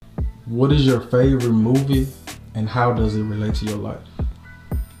What is your favorite movie and how does it relate to your life?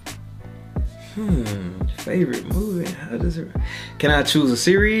 Favorite movie? How does it? Can I choose a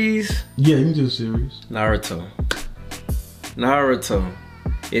series? Yeah, you can do a series. Naruto.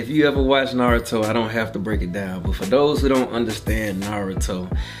 If you ever watch Naruto, I don't have to break it down. But for those who don't understand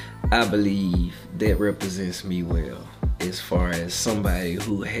Naruto, I believe that represents me well. As far as somebody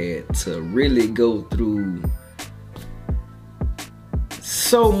who had to really go through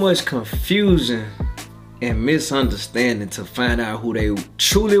so much confusion and misunderstanding to find out who they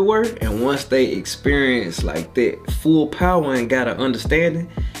truly were, and once they experienced like that full power and got an understanding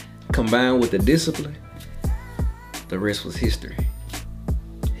combined with the discipline, the rest was history.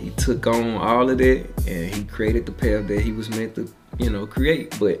 He took on all of that and he created the path that he was meant to,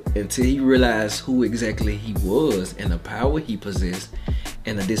 create. But until he realized who exactly he was and the power he possessed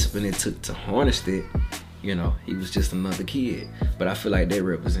and the discipline it took to harness it, he was just another kid. But I feel like that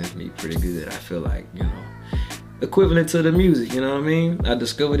represents me pretty good. I feel like, equivalent to the music, you know what I mean? I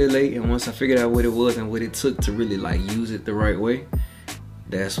discovered it late, and once I figured out what it was and what it took to really like use it the right way,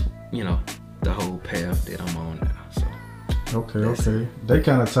 that's, the whole path that I'm on now. So Okay. They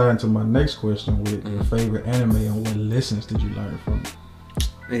kind of tie into my next question with your favorite anime and what lessons did you learn from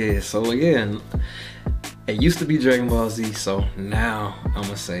it? It used to be Dragon Ball Z, so now I'm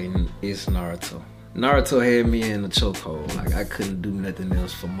gonna say it's Naruto. Naruto had me in a chokehold. Like, I couldn't do nothing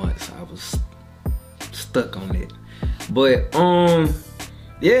else for months. I was stuck on it. But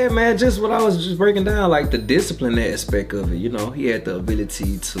yeah, man, just what I was just breaking down, like the discipline aspect of it. He had the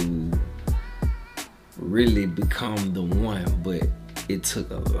ability to really become the one, but it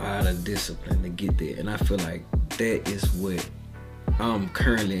took a lot of discipline to get there. And I feel like that is what I'm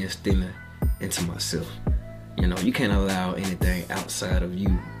currently instilling into myself. You can't allow anything outside of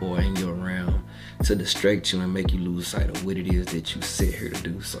you or in your realm to distract you and make you lose sight of what it is that you sit here to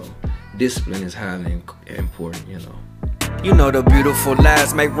do. So discipline is highly important, The beautiful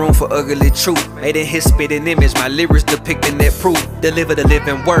lies make room for ugly truth. Made in his spitting image, my lyrics depicting that proof. Deliver the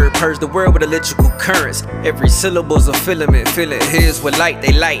living word, purge the world with electrical currents. Every syllable's a filament, filling his with light.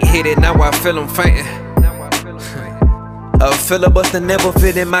 They light hit it, now I feel them fainting. A filibuster never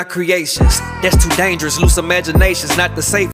fit in my creations. That's too dangerous, loose imaginations, not the safe.